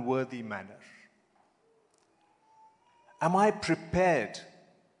unworthy manner? Am I prepared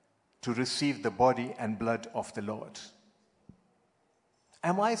to receive the body and blood of the Lord?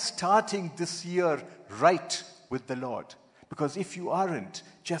 Am I starting this year right with the Lord? Because if you aren't,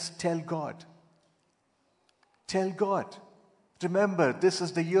 just tell God. Tell God. Remember, this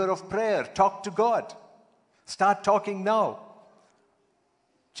is the year of prayer. Talk to God. Start talking now.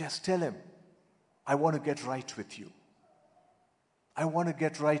 Just tell Him, I want to get right with you. I want to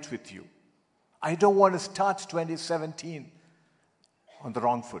get right with you. I don't want to start 2017 on the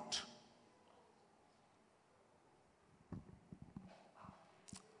wrong foot.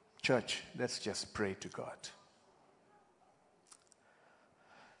 Church, let's just pray to God.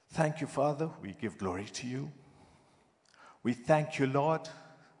 Thank you, Father. We give glory to you. We thank you, Lord,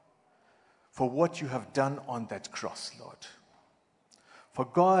 for what you have done on that cross, Lord. For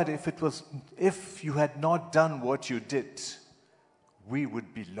God, if you had not done what you did, we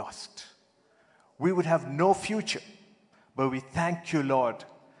would be lost. We would have no future. But we thank you, Lord,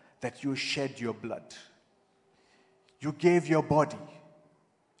 that you shed your blood. You gave your body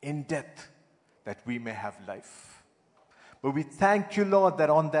in death that we may have life. But we thank you, Lord, that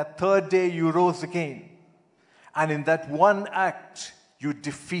on that third day you rose again. And in that one act, you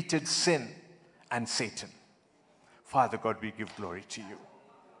defeated sin and Satan. Father God, we give glory to you.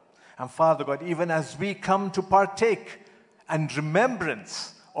 And Father God, even as we come to partake and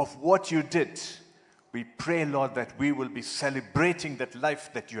remembrance of what you did, we pray, Lord, that we will be celebrating that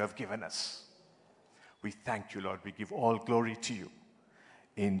life that you have given us. We thank you, Lord. We give all glory to you.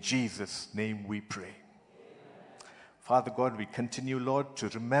 In Jesus' name we pray. Father God, we continue, Lord, to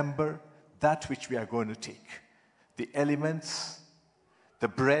remember that which we are going to take. The elements, the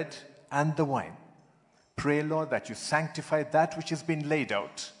bread, and the wine. Pray, Lord, that you sanctify that which has been laid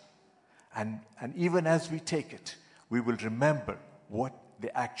out. And even as we take it, we will remember what they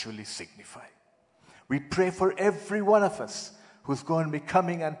actually signify. We pray for every one of us who's going to be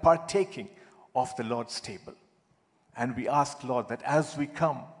coming and partaking of the Lord's table. And we ask, Lord, that as we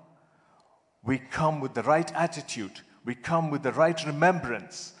come with the right attitude, we come with the right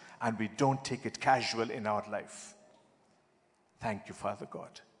remembrance, and we don't take it casual in our life. Thank you, Father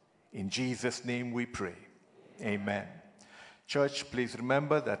God. In Jesus' name we pray. Amen. Church, please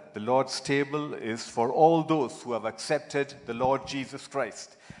remember that the Lord's table is for all those who have accepted the Lord Jesus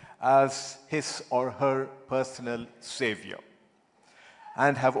Christ as his or her personal Savior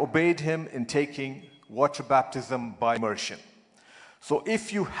and have obeyed him in taking water baptism by immersion. So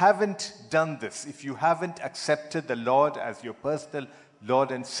if you haven't done this, if you haven't accepted the Lord as your personal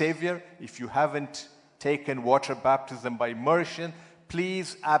Lord and Savior, if you haven't taken water baptism by immersion,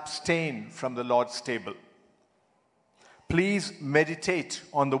 please abstain from the Lord's table. Please meditate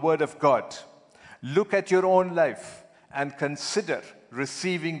on the Word of God. Look at your own life and consider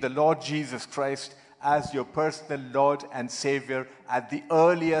receiving the Lord Jesus Christ as your personal Lord and Savior at the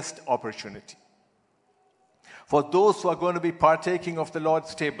earliest opportunity. For those who are going to be partaking of the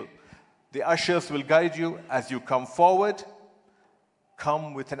Lord's table, the ushers will guide you as you come forward.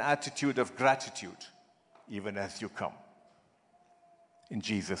 Come with an attitude of gratitude, even as you come. In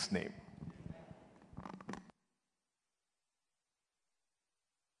Jesus' name.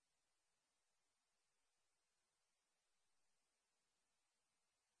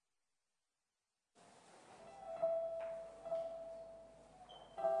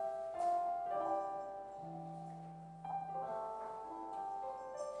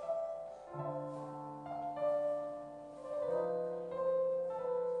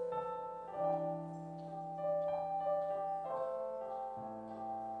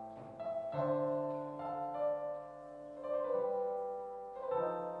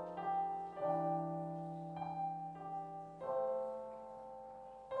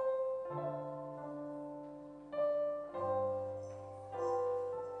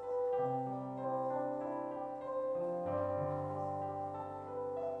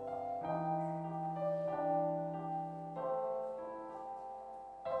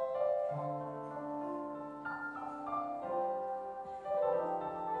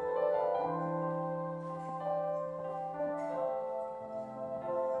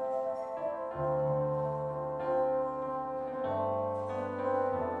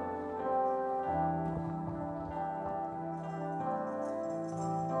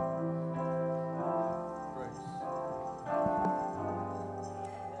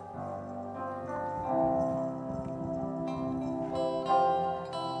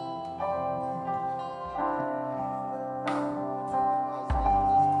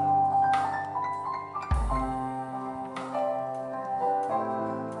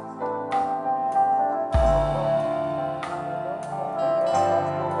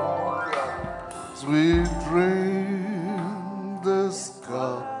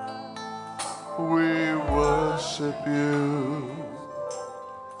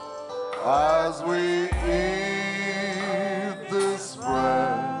 As we eat this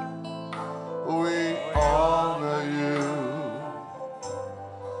bread, we honor you,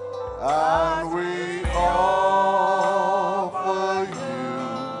 and we offer you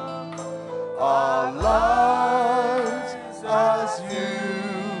our lives as you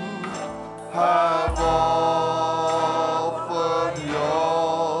have offered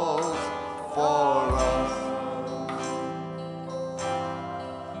yours for us.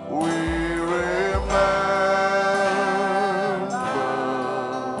 We remember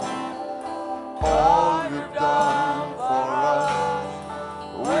all you've done for us.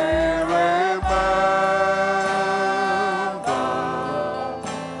 We remember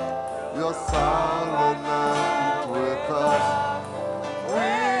your silent with us. We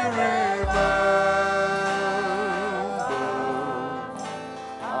remember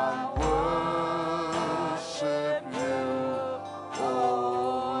and worship you, O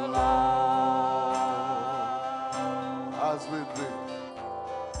Lord. As we drink,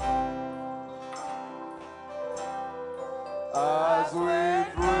 as we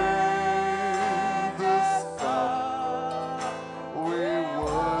drink this cup, we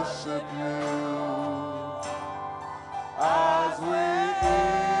worship you. As we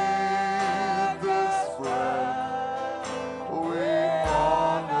eat this bread, we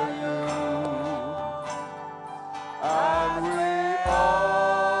honor you, and we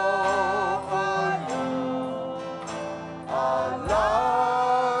offer you our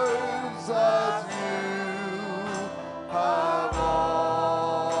lives as you have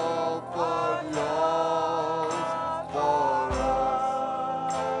offered yours for us.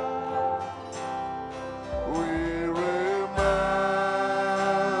 We remember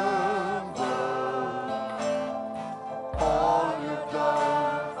all you've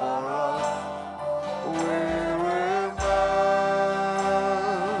done for us. We remember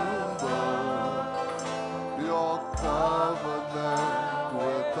your covenant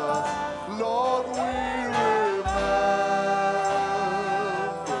with us. Lord, we remember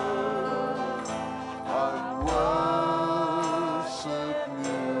and worship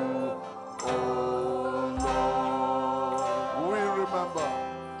you, O Lord. We remember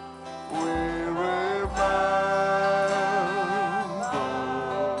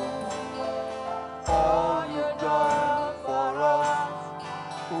all you've done for us.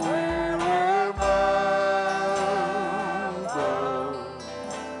 We remember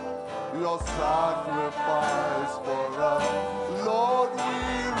your sacrifice for us. Lord, we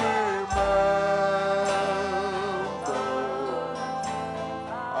remember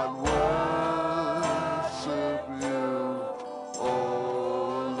and worship you, O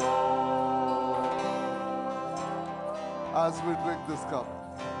Lord. As we drink this cup,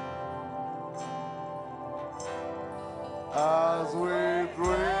 as we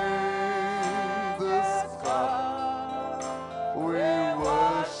drink this cup, we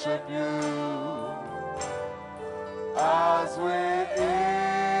worship you. As we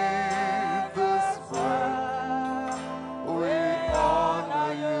eat this bread, we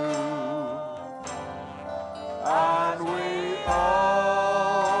honor you, and we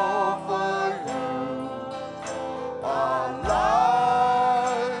offer you our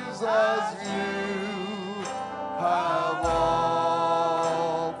lives as you have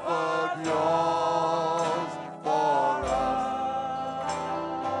offered yours for us.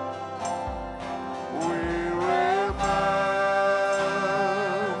 We remember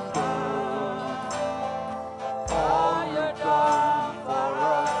all you've done for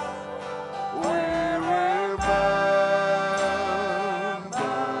us. We remember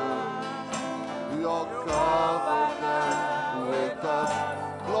your covenant with us.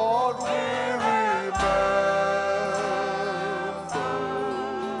 Lord, we remember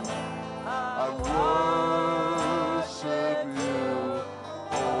and worship you,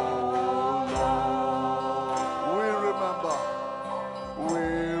 O Lord. We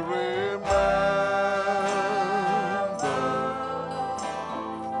remember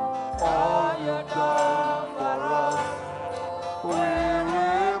all you've done for us. We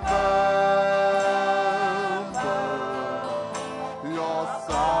remember your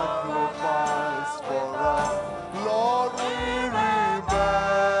sacrifice for us. Lord, we remember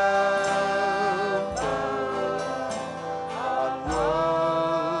and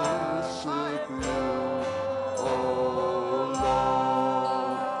worship you, O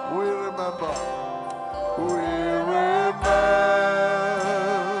Lord. We remember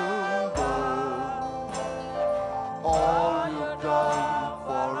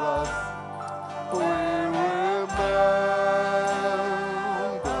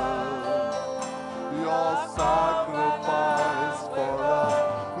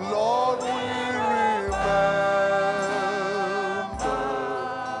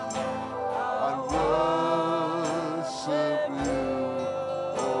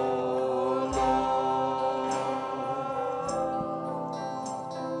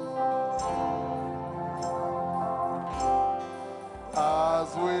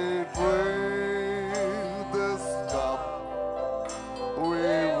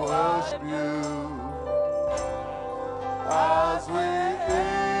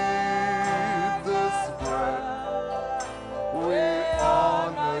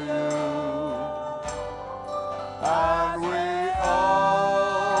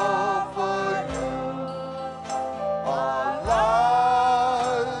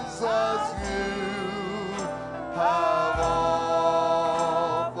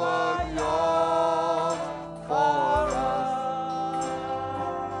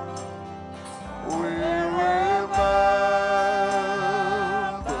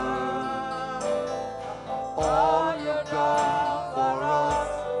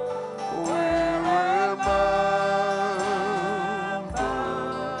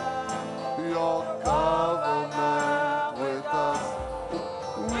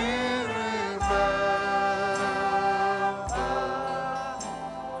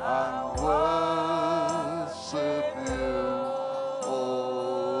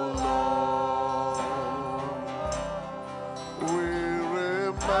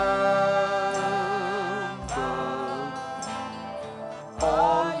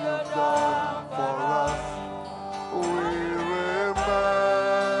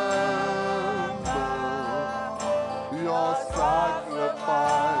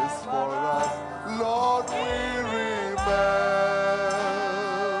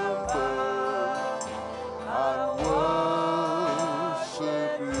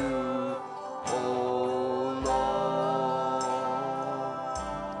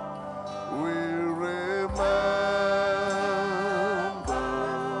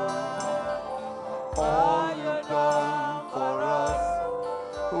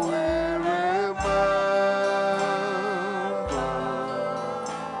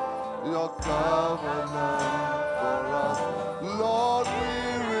your covenant for us. Lord, we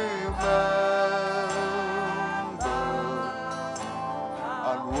remember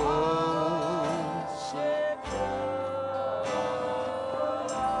and worship.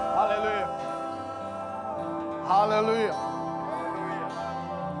 Hallelujah. Hallelujah.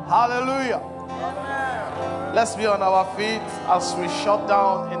 Hallelujah. Let's be on our feet as we shut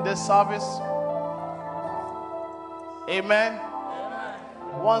down in this service. Amen.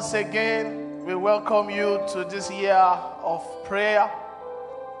 Once again, we welcome you to this year of prayer.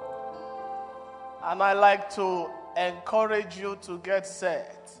 And I like to encourage you to get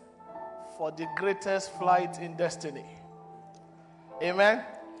set for the greatest flight in destiny. Amen.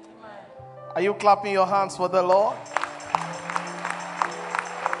 Are you clapping your hands for the Lord?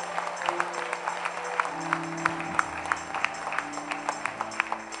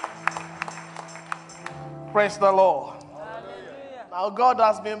 Praise the Lord. Hallelujah. Now God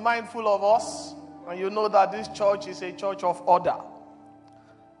has been mindful of us, and you know that this church is a church of order.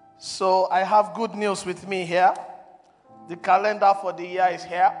 So I have good news with me here. The calendar for the year is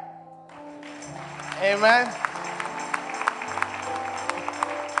here. Amen.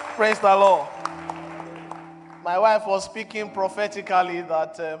 Praise the Lord. My wife was speaking prophetically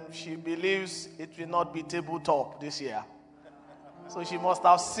that she believes it will not be tabletop this year. So she must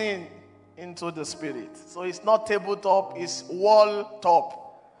have seen into the spirit. So it's not tabletop, it's wall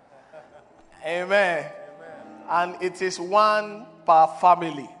top. Amen. And it is one per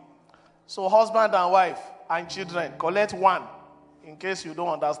family. So husband and wife and children, collect one, in case you don't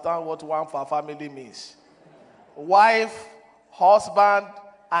understand what one per family means. Wife, husband,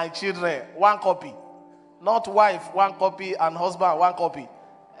 and children, one copy. Not wife, one copy, and husband, one copy.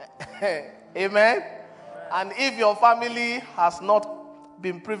 Amen. And if your family has not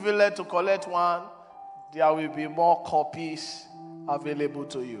been privileged to collect one, there will be more copies available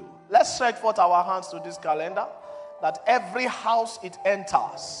to you. Let's stretch forth our hands to this calendar, that every house it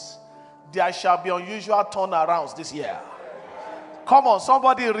enters, there shall be unusual turnarounds this year. Come on,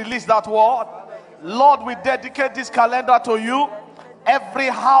 somebody release that word. Lord, we dedicate this calendar to you. Every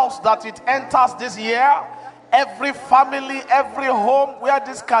house that it enters this year, every family, every home where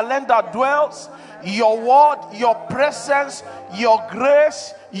this calendar dwells, your word, your presence, your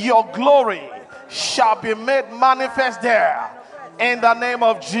grace, your glory shall be made manifest there in the name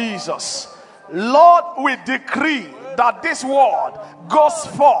of Jesus. Lord, we decree that this word goes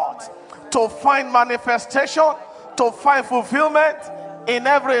forth to find manifestation, to find fulfillment in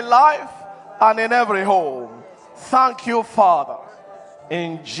every life and in every home. Thank you, Father,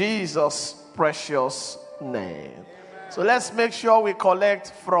 in Jesus' precious name. So let's make sure we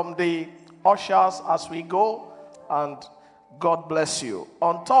collect from the ushers as we go, and God bless you.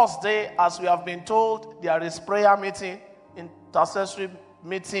 On Thursday, as we have been told, there is prayer meeting, intercessory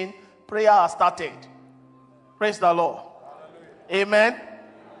meeting. Prayer has started. Praise the Lord. Hallelujah. Amen.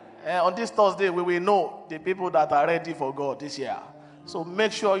 On this Thursday, we will know the people that are ready for God this year. So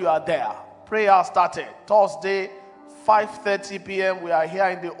make sure you are there. Prayer started. Thursday, 5:30 p.m. we are here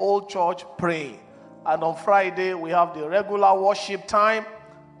in the old church praying. And on Friday, we have the regular worship time,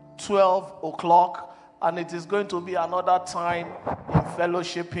 12 o'clock. And it is going to be another time in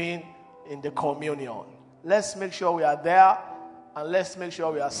fellowshipping in the communion. Let's make sure we are there. And let's make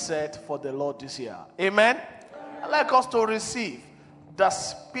sure we are set for the Lord this year. Amen? I'd like us to receive the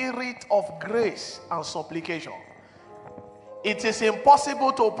spirit of grace and supplication. It is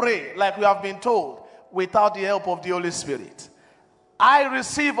impossible to pray, like we have been told, without the help of the Holy Spirit. I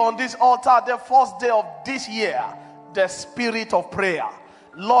receive on this altar, the first day of this year, the spirit of prayer.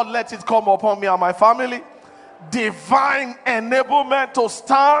 Lord, let it come upon me and my family. Divine enablement to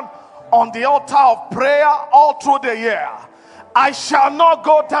stand on the altar of prayer all through the year. I shall not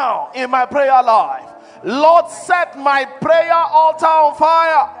go down in my prayer life. Lord, set my prayer altar on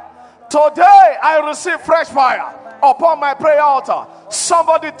fire. Today, I receive fresh fire upon my prayer altar.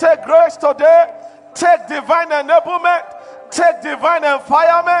 Somebody take grace today. Take divine enablement. Take divine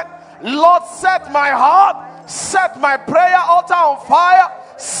environment. Lord, set my heart. Set my prayer altar on fire.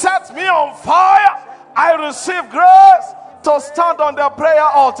 Set me on fire. I receive grace to stand on the prayer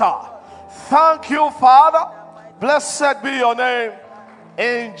altar. Thank you, Father. Blessed be your name.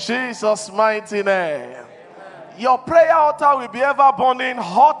 In Jesus' mighty name. Your prayer altar will be ever burning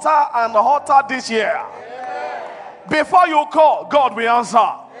hotter and hotter this year. Before you call, God will answer.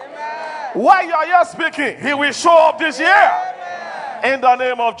 While you are here speaking, He will show up this year. In the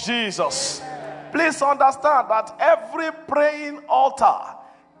name of Jesus. Please understand that every praying altar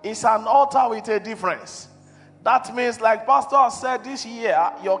is an altar with a difference. That means, like Pastor said, this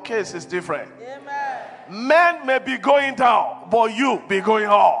year, your case is different. Men may be going down, but you be going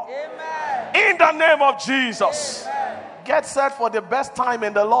up. In the name of Jesus. Get set for the best time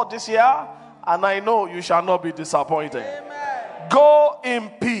in the Lord this year, and I know you shall not be disappointed. Go in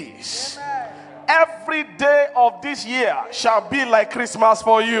peace. Every day of this year shall be like Christmas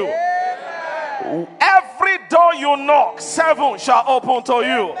for you. Every door you knock, 7 shall open to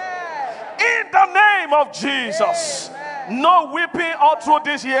you. In the name of Jesus. No weeping all through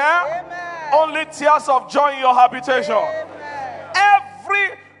this year. Only tears of joy in your habitation.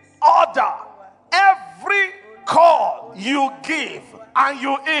 Every order, every call you give and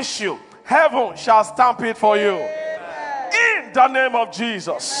you issue, heaven shall stamp it for you. In the name of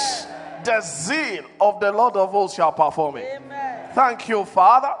Jesus. The zeal of the Lord of hosts shall perform it. Thank you,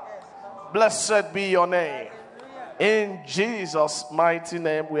 Father. Blessed be your name. In Jesus' mighty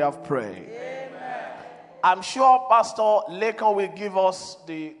name we have prayed. I'm sure Pastor Lekon will give us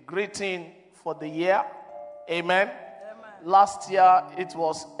the greeting for the year. Amen. Last year it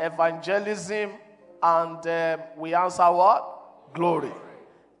was evangelism, and we answer what? Glory.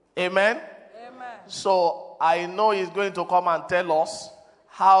 Amen. So I know he's going to come and tell us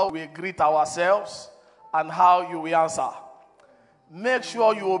how we greet ourselves and how you will answer. Make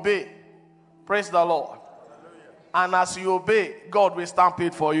sure you obey. Praise the Lord. And as you obey, God will stamp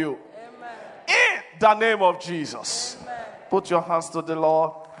it for you. In the name of Jesus. Put your hands to the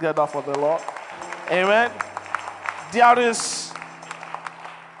Lord. Together for the Lord. Amen. There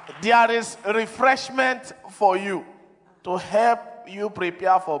is refreshment for you to help you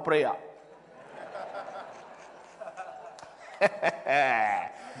prepare for prayer.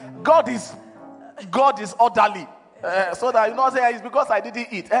 God is orderly. So that you not say it's because I didn't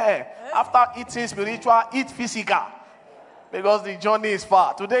eat. After eating spiritual, eat physical. Because the journey is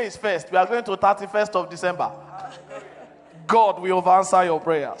far. Today is 1st. We are going to 31st of December. God will answer your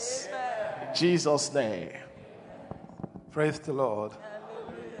prayers. In Jesus' name. Praise the Lord.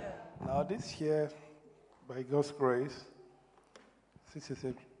 Now this year, by God's grace, this is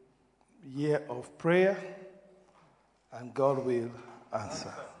a year of prayer, and God will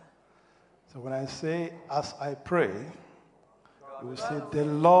answer. So when I say, as I pray, you will say, the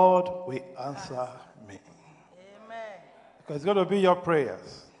Lord will answer me. Amen. Because it's going to be your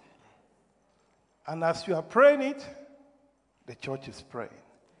prayers. And as you are praying it, the church is praying.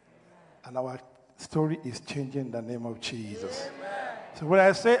 And our story is changing in the name of Jesus. Amen. So when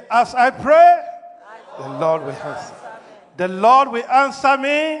I say, as I pray, the Lord will answer. The Lord will answer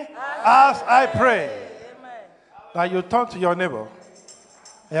me as I pray. Amen. Now you turn to your neighbor.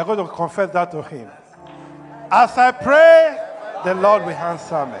 And you're going to confess that to him. As I pray, the Lord will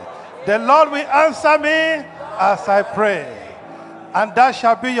answer me. The Lord will answer me as I pray. And that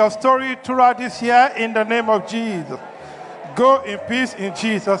shall be your story throughout this year in the name of Jesus. Go in peace in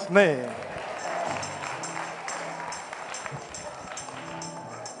Jesus' name.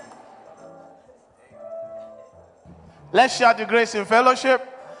 Let's share the grace in fellowship.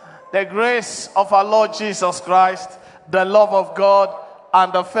 The grace of our Lord Jesus Christ, the love of God,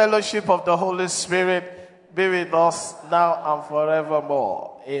 and the fellowship of the Holy Spirit be with us now and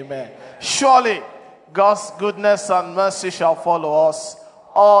forevermore. Amen. Surely God's goodness and mercy shall follow us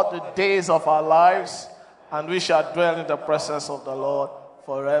all the days of our lives, and we shall dwell in the presence of the Lord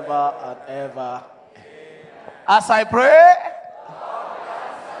forever and ever. As I pray,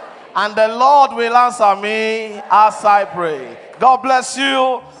 and the Lord will answer me as I pray. God bless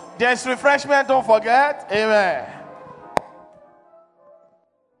you. There's refreshment, don't forget. Amen.